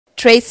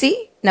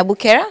Tracy na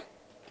Bukera.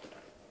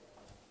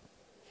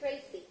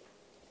 Tracy,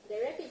 the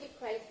refugee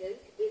crisis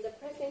is a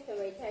pressing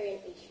humanitarian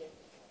issue.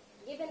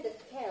 Given the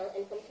scale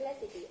and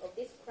complexity of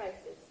this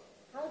crisis,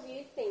 how do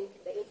you think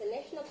the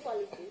international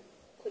policies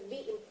could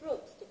be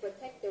improved to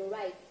protect the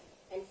rights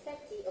and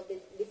safety of the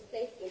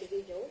displaced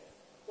individuals,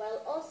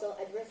 while also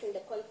addressing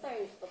the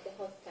concerns of the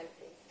host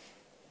countries?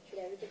 Should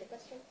I repeat the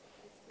question?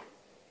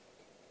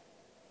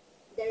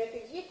 The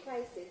refugee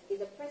crisis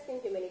is a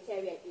pressing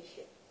humanitarian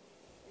issue.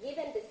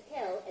 Given the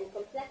scale and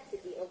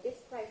complexity of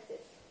this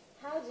crisis,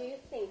 how do you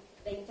think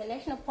the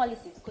international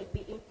policies could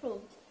be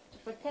improved to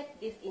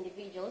protect these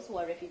individuals who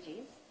are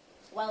refugees,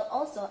 while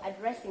also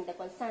addressing the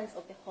concerns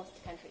of the host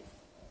countries?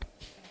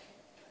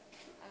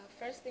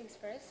 First things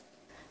first.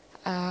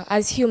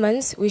 As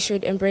humans, we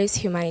should embrace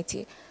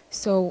humanity.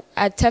 So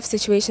at tough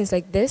situations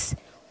like this,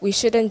 we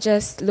shouldn't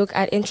just look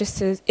at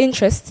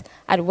interests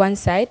at one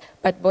side,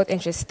 but both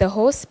interests, the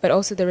hosts, but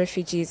also the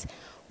refugees.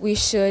 We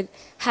should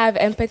have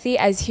empathy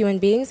as human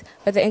beings,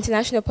 but the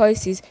international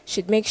policies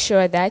should make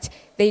sure that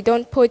they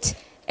don't put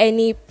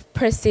any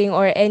pressing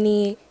or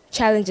any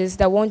challenges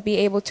that won't be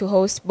able to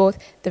host both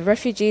the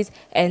refugees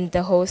and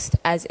the host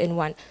as in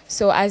one.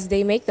 So as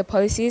they make the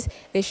policies,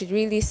 they should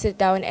really sit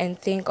down and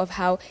think of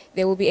how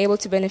they will be able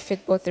to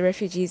benefit both the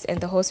refugees and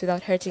the host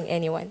without hurting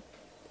anyone.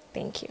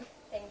 Thank you.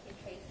 Thank you,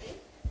 Tracy.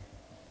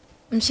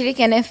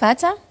 Mshiriki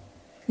anayefuata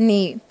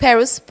ni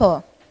Perus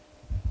Po.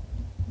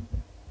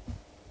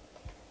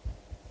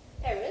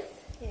 Paris,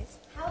 yes.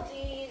 How do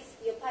you use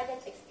your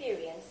pageant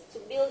experience to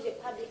build your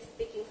public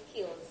speaking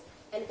skills?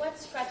 And what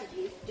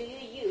strategies do you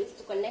use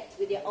to connect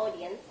with your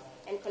audience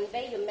and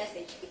convey your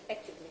message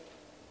effectively?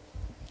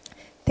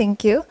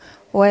 Thank you.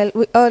 Well,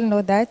 we all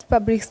know that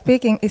public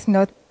speaking is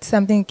not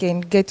something you can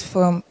get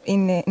from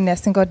in a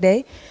single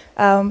day.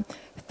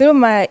 Through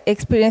my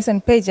experience on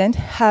pageant,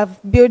 have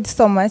built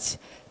so much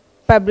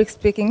public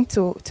speaking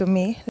to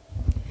me.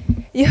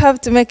 You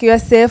have to make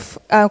yourself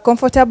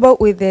comfortable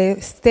with the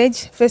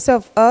stage. First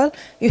of all,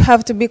 you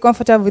have to be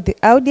comfortable with the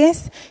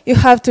audience. You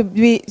have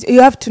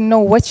to know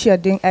what you are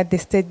doing at the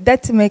stage.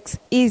 That makes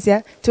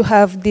easier to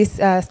have this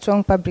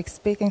strong public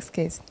speaking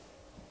skills.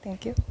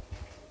 Thank you.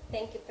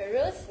 Thank you,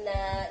 Perus.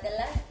 Now, the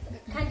last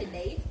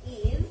candidate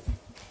is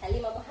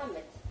Halima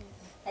Mohammed.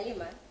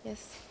 Halima,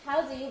 Yes.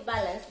 how do you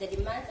balance the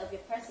demands of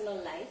your personal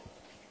life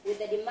with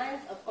the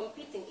demands of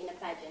competing in a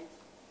pageant?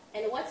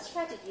 And what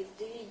strategies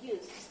do you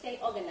use to stay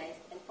organized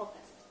and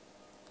focused?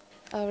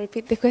 I'll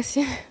repeat the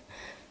question.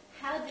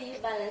 How do you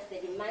balance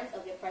the demands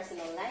of your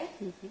personal life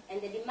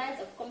and the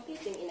demands of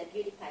competing in a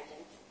beauty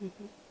pageant?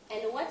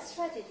 And what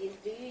strategies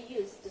do you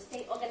use to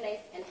stay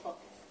organized and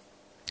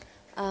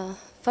focused?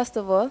 First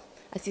of all,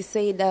 as you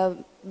said,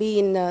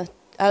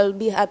 I'll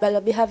be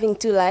having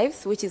two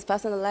lives, which is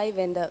personal life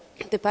and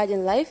the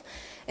pageant life.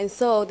 And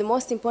so the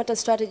most important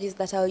strategies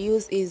that I'll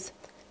use is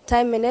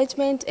time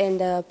management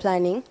and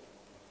planning.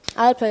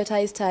 I'll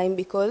prioritize time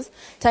because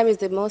time is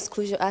the most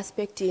crucial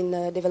aspect in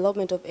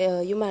development of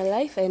human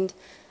life. And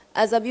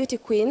as a beauty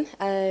queen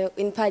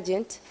in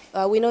pageant,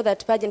 we know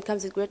that pageant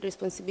comes with great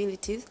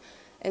responsibilities,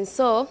 and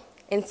so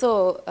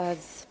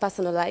as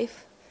personal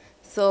life.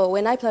 So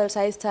when I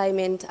prioritize time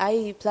and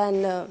I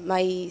plan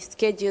my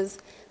schedules,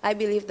 I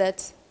believe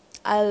that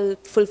I'll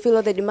fulfill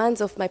all the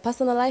demands of my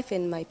personal life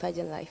and my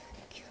pageant life.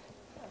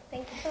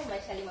 Thank you so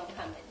much, Halima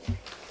Mohammed.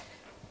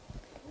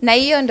 Na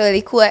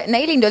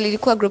hili ndo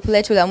lilikuwa group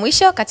letu la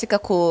mwisho katika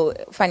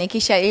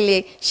kufanikisha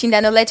ile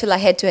shindano letu la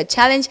head to head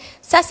challenge.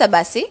 Sasa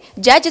basi,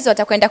 judges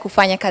watakwenda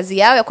kufanya kazi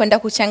yao ya kwenda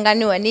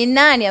kuchanganua ni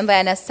nani ambaye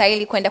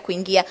anastahili kwenda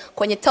kuingia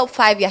kwenye top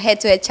 5 ya head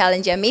to head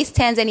challenge ya Miss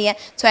Tanzania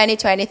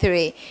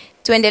 2023.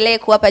 Tuendelee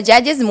kuwapa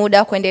judges muda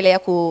wa kuendelea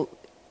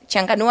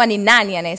kuchanganua ni nani